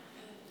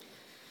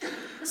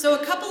So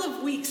a couple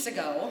of weeks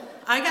ago,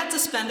 I got to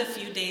spend a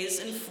few days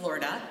in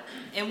Florida,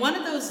 and one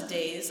of those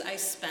days I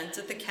spent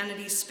at the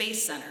Kennedy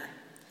Space Center.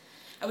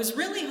 I was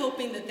really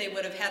hoping that they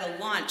would have had a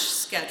launch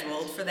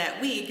scheduled for that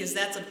week, as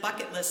that's a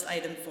bucket list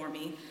item for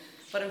me,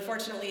 but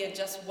unfortunately it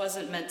just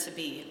wasn't meant to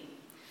be.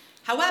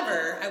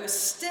 However, I was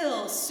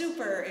still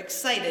super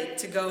excited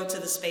to go to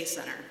the Space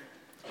Center.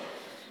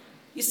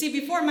 You see,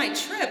 before my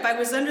trip, I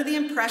was under the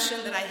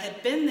impression that I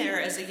had been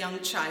there as a young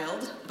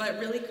child, but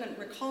really couldn't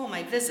recall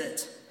my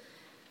visit.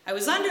 I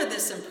was under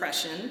this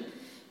impression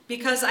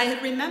because I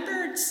had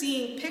remembered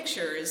seeing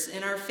pictures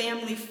in our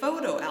family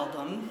photo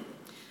album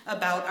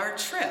about our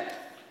trip.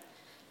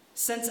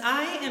 Since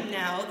I am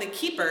now the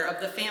keeper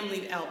of the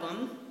family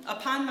album,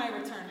 upon my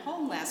return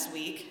home last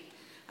week,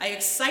 I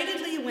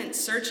excitedly went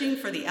searching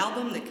for the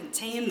album that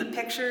contained the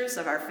pictures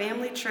of our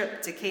family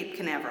trip to Cape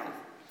Canaveral.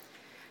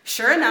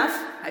 Sure enough,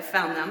 I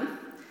found them,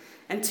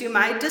 and to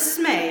my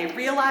dismay,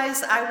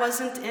 realized I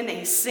wasn't in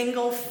a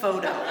single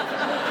photo.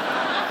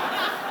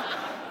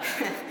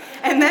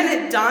 And then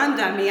it dawned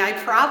on me I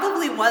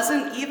probably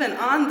wasn't even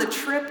on the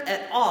trip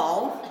at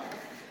all.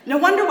 No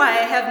wonder why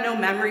I have no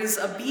memories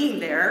of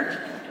being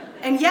there.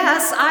 And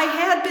yes, I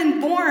had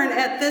been born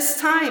at this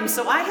time,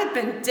 so I had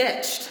been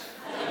ditched.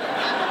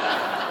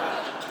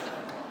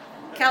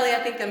 Kelly,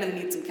 I think I'm gonna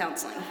need some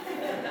counseling.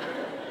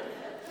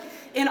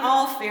 In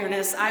all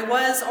fairness, I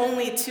was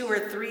only 2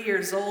 or 3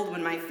 years old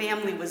when my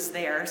family was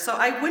there, so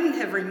I wouldn't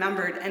have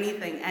remembered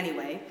anything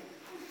anyway.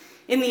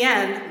 In the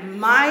end,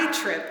 my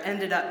trip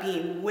ended up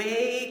being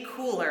way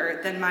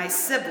cooler than my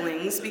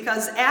siblings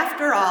because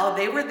after all,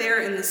 they were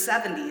there in the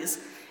 70s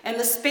and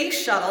the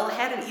space shuttle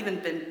hadn't even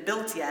been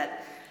built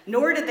yet,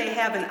 nor did they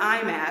have an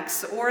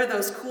IMAX or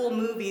those cool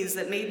movies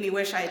that made me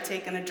wish I had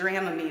taken a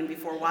Dramamine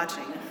before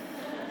watching.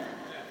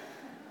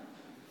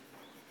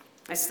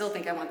 I still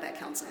think I want that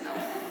counseling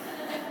though.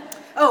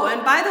 Oh,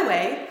 and by the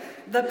way,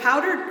 the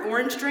powdered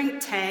orange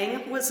drink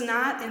Tang was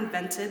not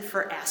invented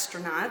for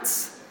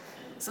astronauts.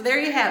 So there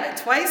you have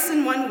it. Twice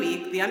in 1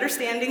 week, the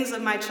understandings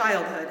of my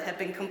childhood have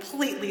been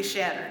completely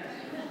shattered.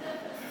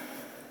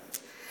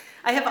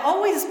 I have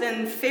always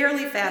been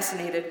fairly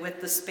fascinated with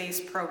the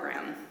space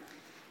program.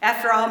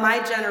 After all, my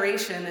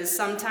generation is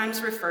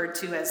sometimes referred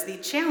to as the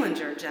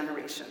Challenger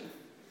generation.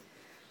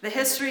 The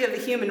history of the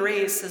human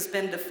race has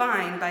been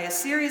defined by a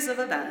series of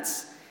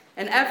events,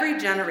 and every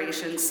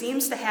generation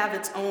seems to have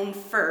its own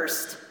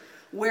first,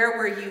 where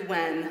were you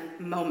when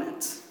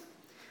moment.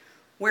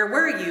 Where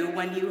were you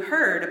when you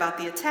heard about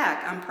the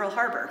attack on Pearl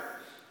Harbor?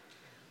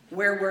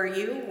 Where were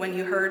you when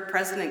you heard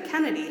President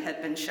Kennedy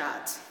had been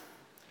shot?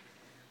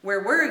 Where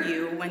were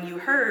you when you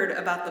heard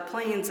about the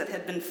planes that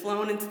had been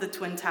flown into the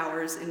Twin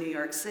Towers in New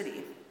York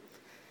City?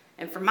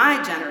 And for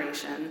my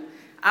generation,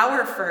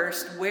 our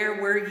first where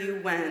were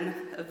you when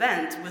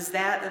event was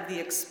that of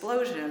the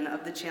explosion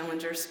of the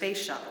Challenger space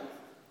shuttle.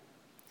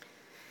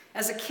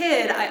 As a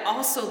kid, I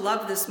also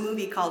loved this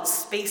movie called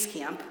Space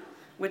Camp,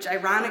 which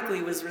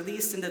ironically was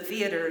released into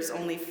theaters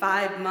only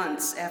 5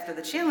 months after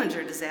the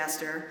Challenger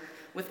disaster,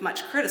 with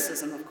much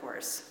criticism, of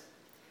course.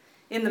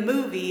 In the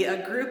movie,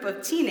 a group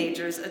of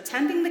teenagers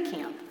attending the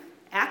camp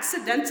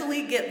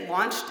accidentally get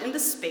launched into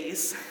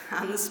space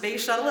on the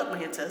space shuttle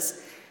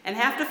Atlantis and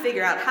have to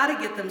figure out how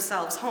to get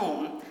themselves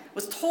home. It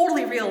was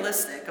totally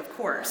realistic, of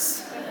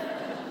course.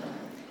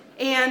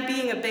 And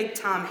being a big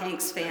Tom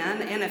Hanks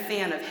fan and a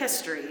fan of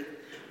history,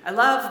 I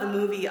love the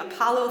movie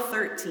Apollo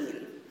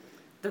 13,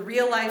 the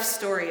real-life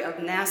story of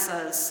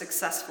NASA's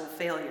successful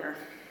failure.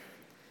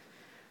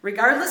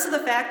 Regardless of the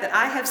fact that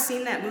I have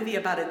seen that movie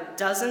about a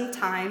dozen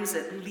times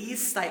at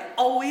least, I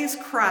always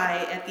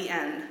cry at the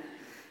end.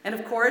 And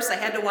of course, I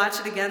had to watch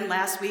it again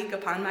last week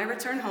upon my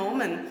return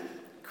home and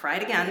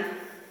cried again.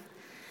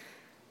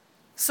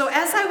 So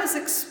as I was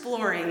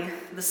exploring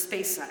the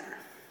Space Center,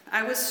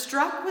 I was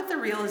struck with the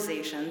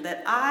realization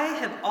that I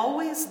have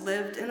always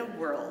lived in a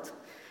world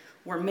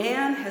where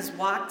man has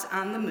walked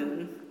on the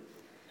moon.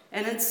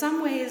 And in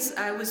some ways,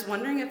 I was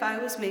wondering if I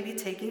was maybe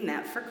taking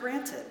that for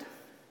granted.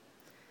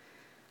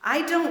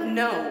 I don't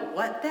know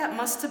what that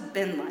must have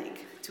been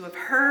like to have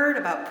heard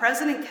about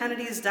President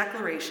Kennedy's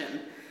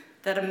declaration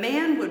that a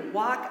man would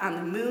walk on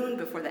the moon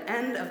before the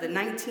end of the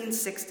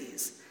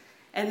 1960s,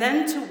 and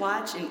then to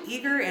watch in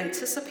eager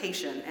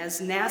anticipation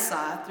as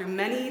NASA, through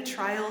many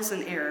trials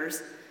and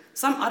errors,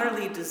 some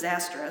utterly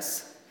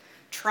disastrous,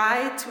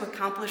 tried to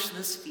accomplish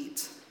this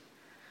feat,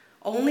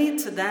 only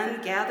to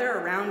then gather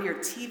around your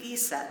TV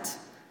set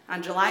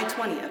on July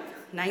 20th,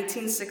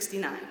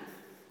 1969.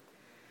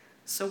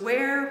 So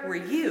where were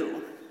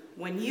you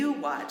when you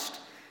watched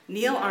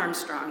Neil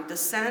Armstrong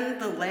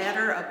descend the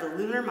ladder of the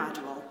lunar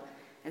module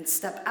and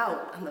step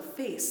out on the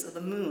face of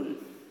the moon?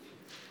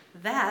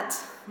 That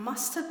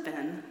must have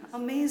been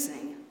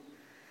amazing.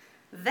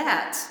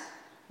 That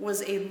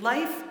was a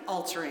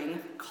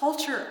life-altering,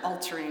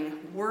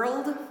 culture-altering,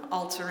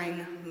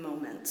 world-altering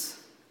moment.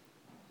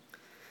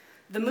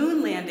 The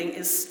moon landing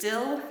is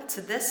still,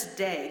 to this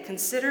day,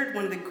 considered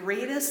one of the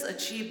greatest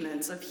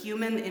achievements of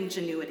human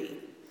ingenuity.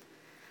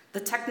 The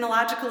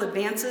technological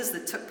advances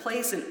that took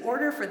place in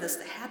order for this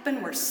to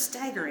happen were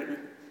staggering.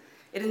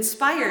 It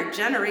inspired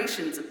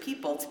generations of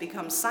people to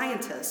become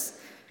scientists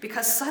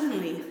because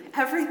suddenly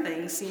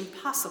everything seemed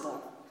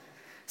possible.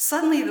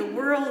 Suddenly the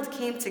world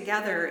came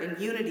together in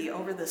unity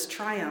over this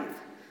triumph.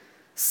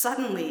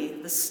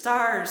 Suddenly the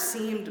stars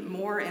seemed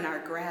more in our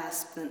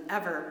grasp than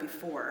ever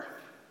before.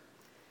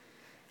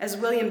 As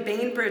William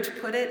Bainbridge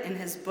put it in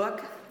his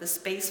book, The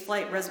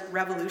Spaceflight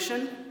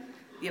Revolution,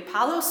 the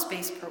Apollo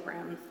space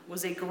program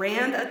was a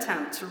grand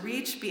attempt to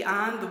reach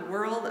beyond the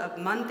world of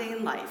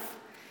mundane life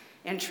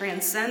and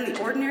transcend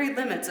the ordinary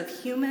limits of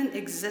human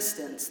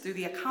existence through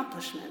the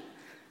accomplishment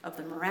of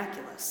the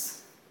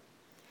miraculous.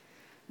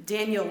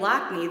 Daniel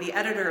Lockney, the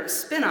editor of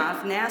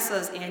Spin-Off,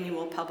 NASA's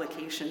annual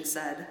publication,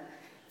 said,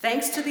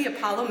 "Thanks to the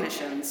Apollo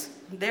missions,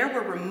 there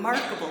were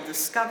remarkable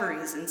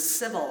discoveries in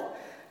civil,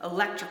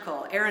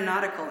 electrical,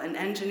 aeronautical, and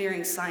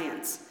engineering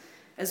science,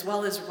 as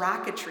well as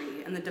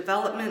rocketry and the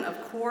development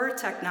of core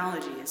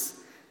technologies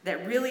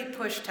that really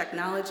push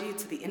technology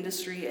to the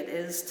industry it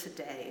is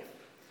today.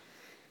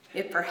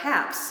 It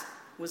perhaps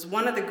was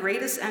one of the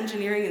greatest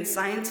engineering and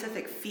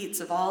scientific feats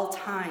of all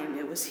time.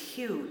 It was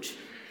huge.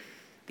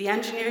 The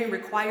engineering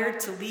required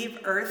to leave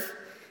Earth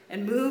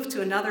and move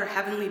to another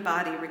heavenly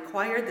body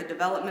required the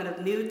development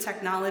of new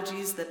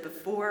technologies that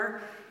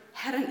before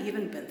hadn't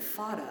even been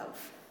thought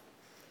of.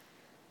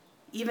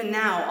 Even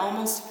now,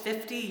 almost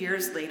 50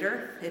 years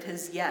later, it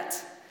has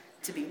yet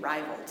to be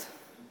rivaled."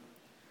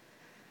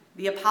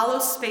 The Apollo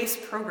space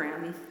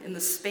program, in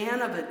the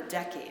span of a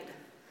decade,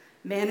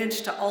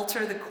 managed to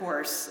alter the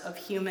course of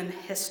human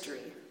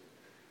history.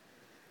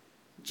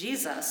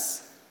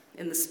 Jesus,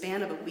 in the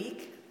span of a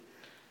week,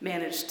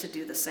 managed to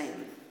do the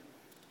same.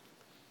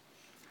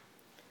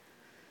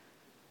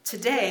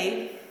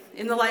 Today,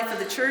 in the life of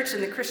the church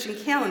and the Christian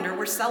calendar,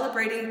 we're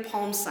celebrating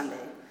Palm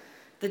Sunday,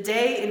 the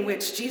day in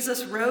which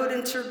Jesus rode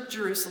into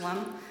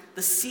Jerusalem,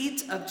 the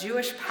seat of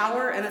Jewish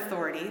power and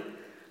authority,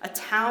 a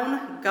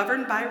town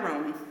governed by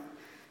Rome,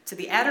 to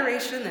the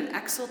adoration and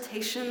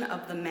exaltation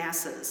of the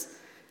masses,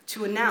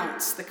 to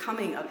announce the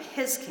coming of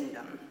his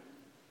kingdom,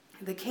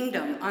 the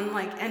kingdom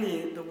unlike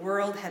any the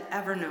world had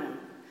ever known.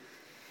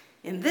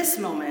 In this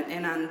moment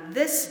and on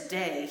this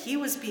day, he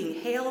was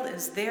being hailed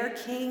as their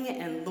king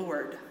and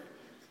Lord.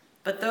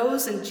 But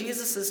those in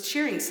Jesus'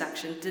 cheering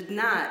section did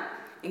not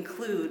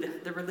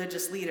include the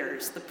religious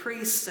leaders, the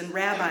priests and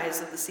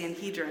rabbis of the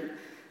Sanhedrin,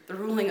 the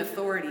ruling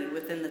authority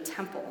within the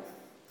temple.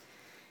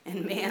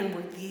 And man,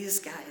 were these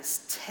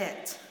guys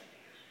ticked.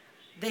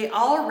 They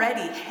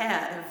already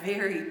had a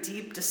very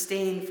deep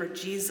disdain for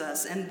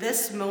Jesus, and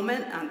this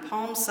moment on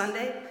Palm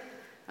Sunday,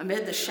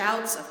 amid the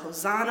shouts of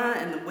Hosanna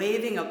and the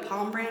waving of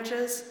palm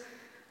branches,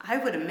 I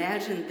would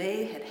imagine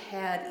they had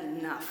had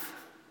enough,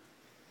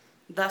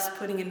 thus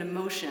putting into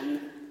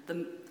motion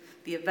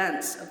the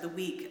events of the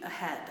week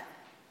ahead.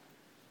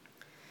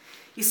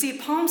 You see,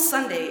 Palm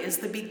Sunday is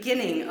the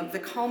beginning of the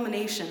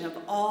culmination of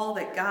all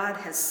that God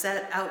has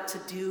set out to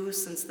do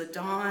since the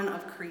dawn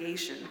of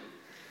creation.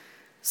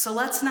 So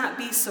let's not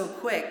be so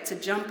quick to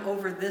jump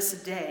over this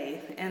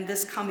day and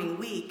this coming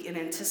week in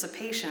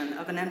anticipation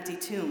of an empty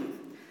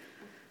tomb.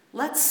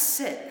 Let's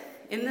sit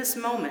in this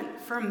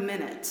moment for a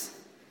minute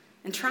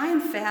and try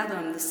and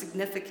fathom the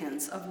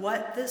significance of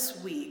what this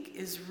week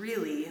is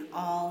really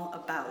all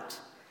about.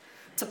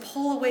 To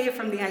pull away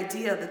from the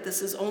idea that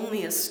this is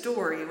only a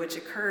story which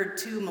occurred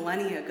 2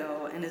 millennia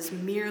ago and is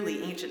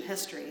merely ancient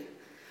history,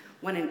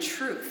 when in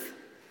truth,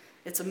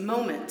 it's a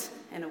moment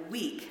and a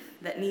week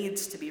that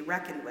needs to be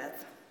reckoned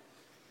with.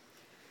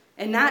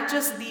 And not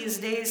just these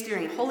days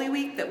during Holy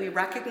Week that we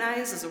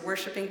recognize as a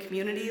worshiping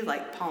community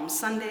like Palm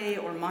Sunday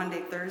or Maundy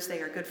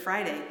Thursday or Good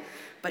Friday,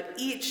 but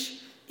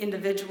each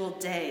individual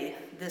day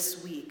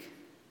this week,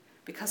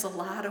 because a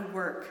lot of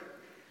work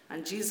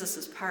on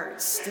Jesus'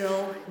 part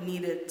still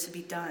needed to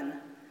be done,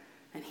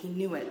 and he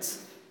knew it.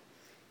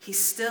 He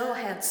still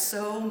had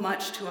so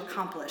much to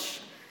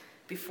accomplish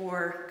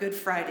before Good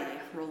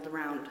Friday rolled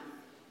around.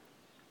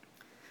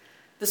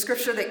 The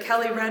scripture that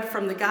Kelly read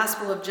from the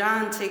Gospel of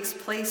John takes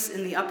place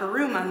in the upper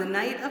room on the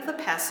night of the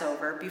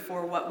Passover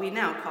before what we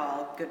now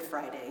call Good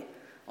Friday,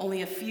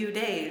 only a few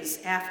days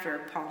after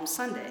Palm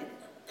Sunday.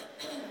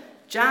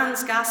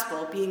 John's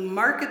Gospel, being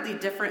markedly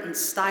different in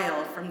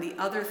style from the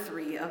other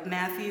three of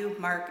Matthew,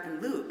 Mark,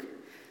 and Luke,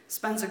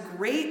 spends a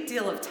great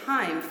deal of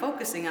time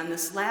focusing on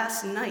this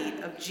last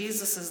night of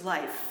Jesus'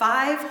 life,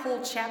 5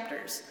 whole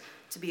chapters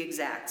to be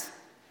exact.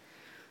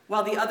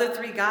 While the other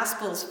 3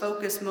 Gospels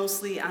focus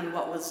mostly on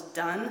what was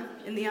done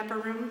in the upper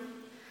room,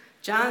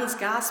 John's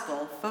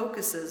Gospel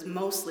focuses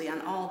mostly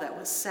on all that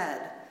was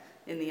said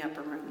in the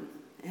upper room.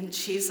 And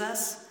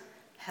Jesus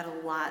had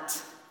a lot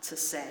to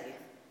say.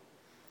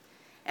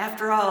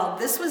 After all,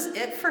 this was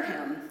it for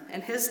him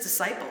and his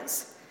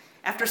disciples.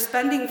 After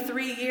spending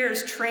 3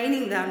 years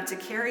training them to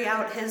carry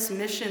out his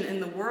mission in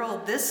the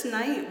world, this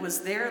night was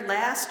their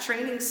last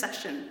training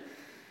session.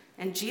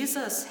 And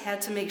Jesus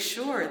had to make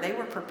sure they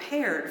were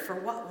prepared for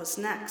what was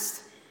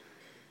next.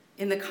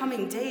 In the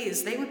coming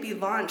days, they would be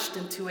launched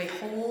into a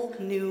whole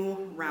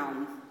new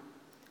realm.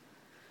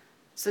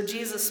 So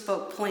Jesus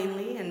spoke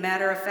plainly and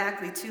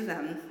matter-of-factly to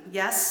them.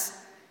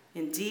 Yes,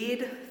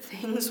 indeed,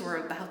 things were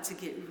about to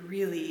get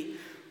really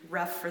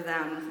rough for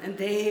them, and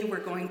they were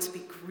going to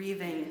be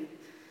grieving.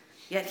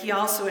 Yet he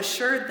also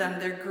assured them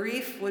their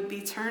grief would be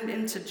turned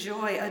into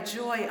joy, a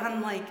joy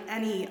unlike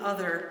any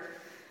other,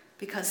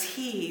 because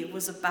he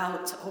was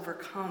about to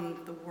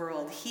overcome the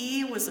world.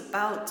 He was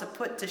about to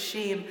put to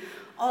shame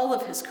all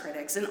of his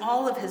critics and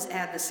all of his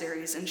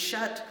adversaries and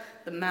shut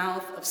the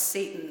mouth of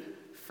Satan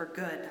for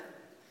good.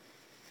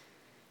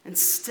 And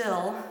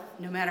still,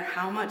 no matter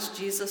how much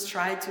Jesus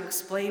tried to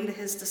explain to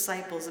his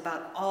disciples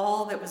about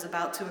all that was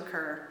about to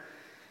occur,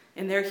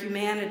 in their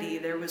humanity,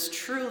 there was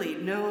truly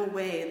no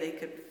way they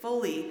could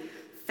fully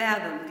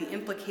fathom the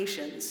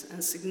implications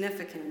and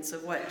significance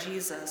of what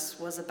Jesus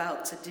was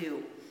about to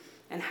do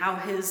and how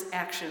his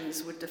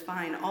actions would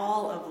define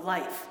all of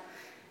life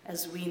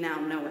as we now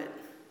know it.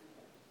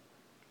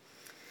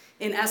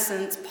 In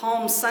essence,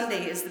 Palm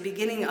Sunday is the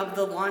beginning of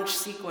the launch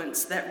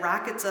sequence that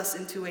rockets us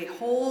into a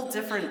whole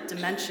different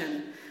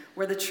dimension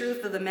where the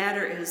truth of the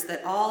matter is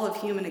that all of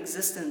human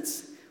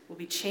existence will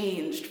be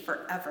changed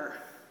forever.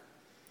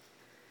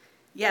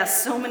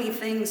 Yes, so many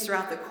things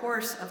throughout the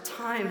course of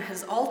time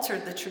has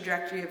altered the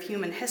trajectory of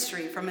human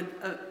history, from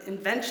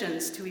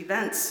inventions to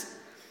events,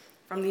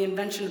 from the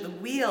invention of the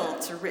wheel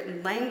to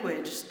written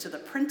language to the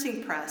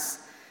printing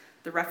press,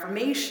 the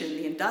Reformation,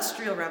 the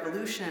Industrial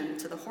Revolution,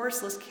 to the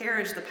horseless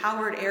carriage, the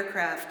powered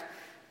aircraft,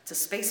 to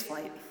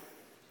spaceflight,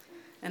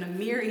 and a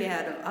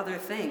myriad of other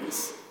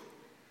things.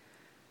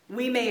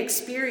 We may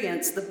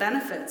experience the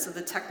benefits of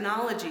the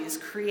technologies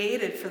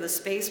created for the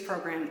space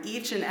program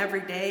each and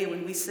every day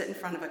when we sit in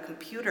front of a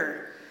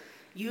computer,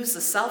 use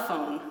a cell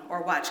phone,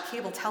 or watch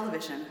cable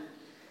television.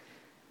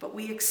 But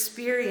we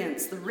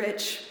experience the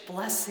rich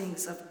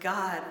blessings of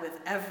God with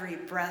every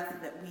breath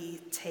that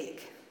we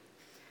take.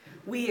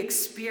 We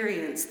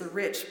experience the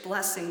rich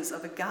blessings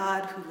of a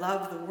God who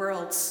loved the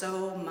world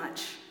so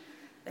much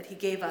that he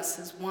gave us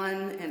his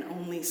one and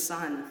only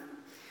Son.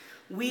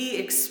 We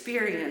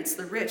experience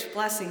the rich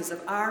blessings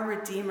of our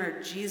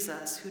Redeemer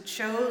Jesus, who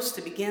chose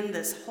to begin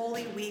this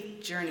Holy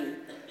Week journey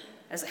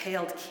as a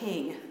hailed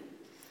king,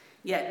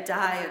 yet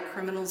die a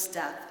criminal's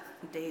death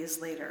days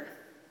later.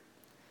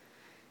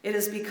 It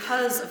is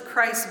because of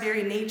Christ's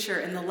very nature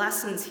and the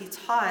lessons he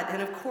taught,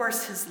 and of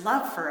course his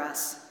love for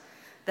us,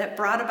 that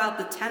brought about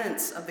the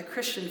tenets of the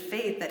Christian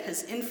faith that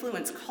has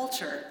influenced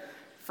culture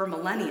for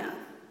millennia.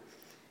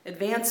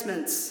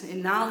 Advancements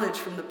in knowledge,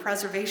 from the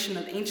preservation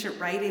of ancient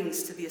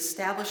writings to the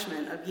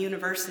establishment of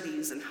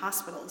universities and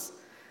hospitals,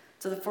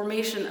 to the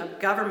formation of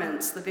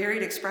governments, the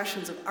varied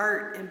expressions of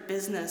art and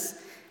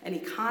business and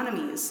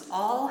economies,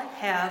 all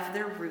have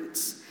their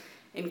roots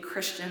in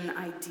Christian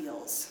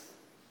ideals.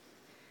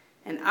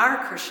 And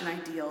our Christian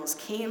ideals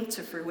came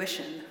to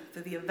fruition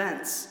through the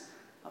events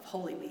of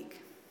Holy Week.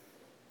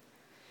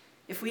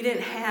 If we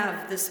didn't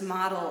have this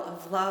model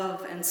of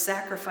love and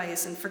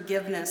sacrifice and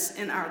forgiveness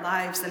in our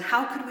lives, then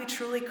how could we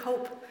truly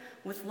cope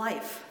with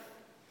life?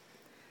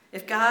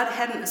 If God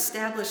hadn't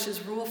established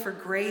his rule for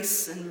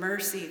grace and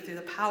mercy through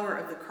the power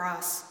of the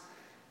cross,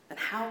 then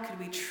how could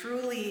we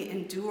truly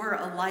endure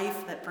a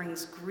life that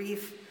brings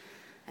grief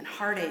and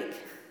heartache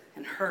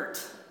and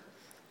hurt?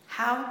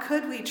 How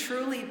could we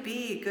truly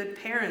be good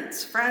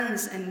parents,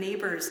 friends, and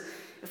neighbors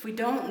if we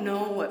don't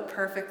know what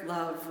perfect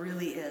love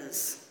really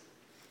is?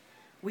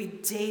 We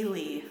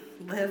daily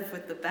live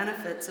with the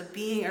benefits of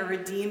being a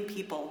redeemed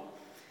people.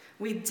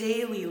 We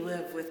daily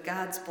live with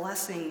God's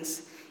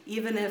blessings,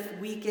 even if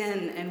week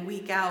in and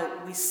week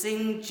out we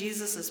sing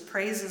Jesus'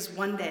 praises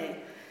one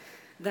day,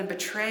 then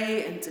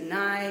betray and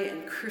deny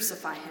and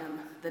crucify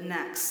him the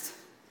next.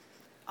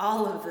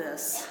 All of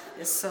this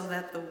is so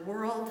that the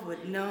world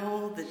would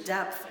know the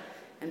depth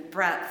and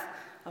breadth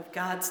of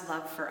God's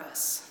love for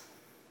us.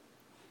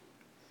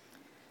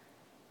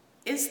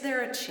 Is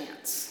there a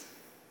chance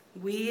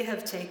we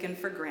have taken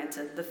for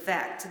granted the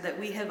fact that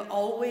we have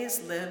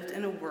always lived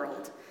in a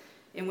world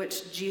in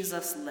which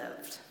Jesus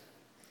lived,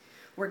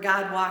 where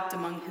God walked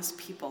among his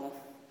people,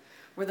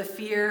 where the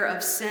fear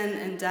of sin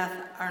and death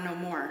are no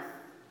more?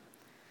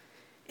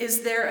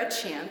 Is there a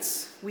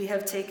chance we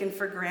have taken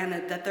for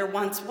granted that there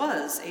once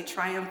was a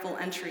triumphal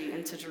entry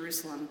into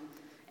Jerusalem,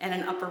 and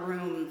an upper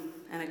room,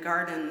 and a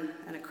garden,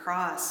 and a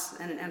cross,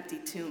 and an empty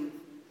tomb?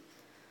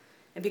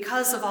 And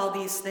because of all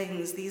these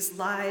things, these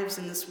lives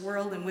in this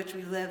world in which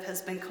we live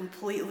has been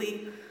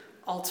completely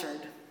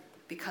altered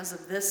because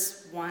of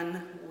this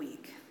 1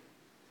 week.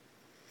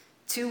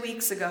 2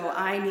 weeks ago,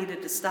 I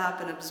needed to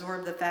stop and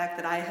absorb the fact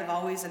that I have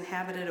always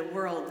inhabited a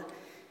world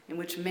in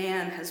which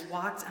man has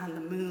walked on the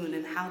moon,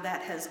 and how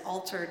that has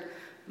altered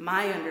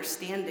my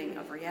understanding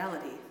of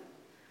reality.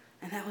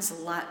 And that was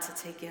a lot to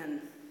take in.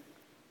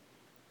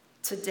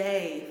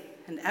 Today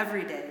and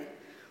every day,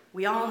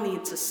 we all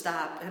need to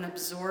stop and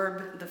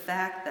absorb the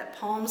fact that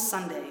Palm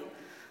Sunday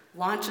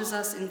launches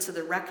us into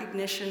the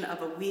recognition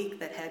of a week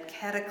that had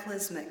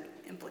cataclysmic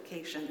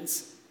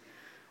implications,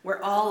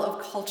 where all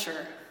of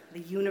culture, the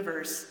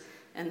universe,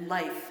 and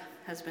life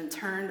has been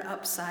turned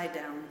upside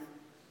down.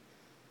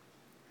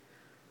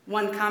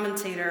 One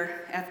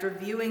commentator, after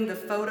viewing the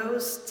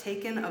photos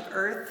taken of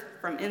Earth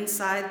from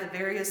inside the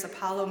various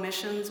Apollo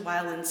missions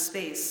while in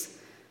space,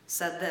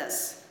 said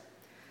this: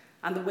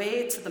 "On the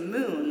way to the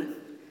moon,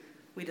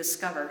 we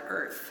discovered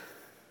Earth."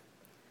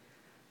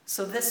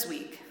 So this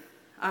week,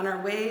 on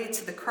our way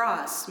to the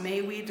cross,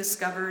 may we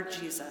discover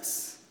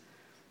Jesus.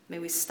 May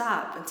we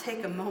stop and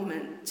take a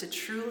moment to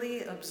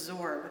truly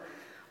absorb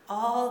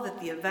all that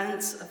the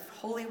events of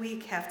Holy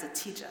Week have to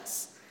teach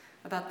us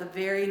about the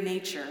very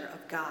nature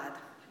of God.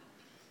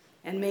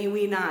 And may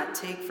we not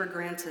take for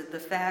granted the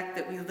fact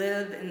that we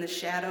live in the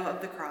shadow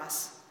of the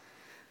cross,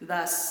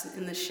 thus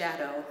in the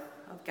shadow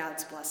of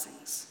God's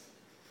blessings.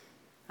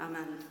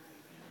 Amen.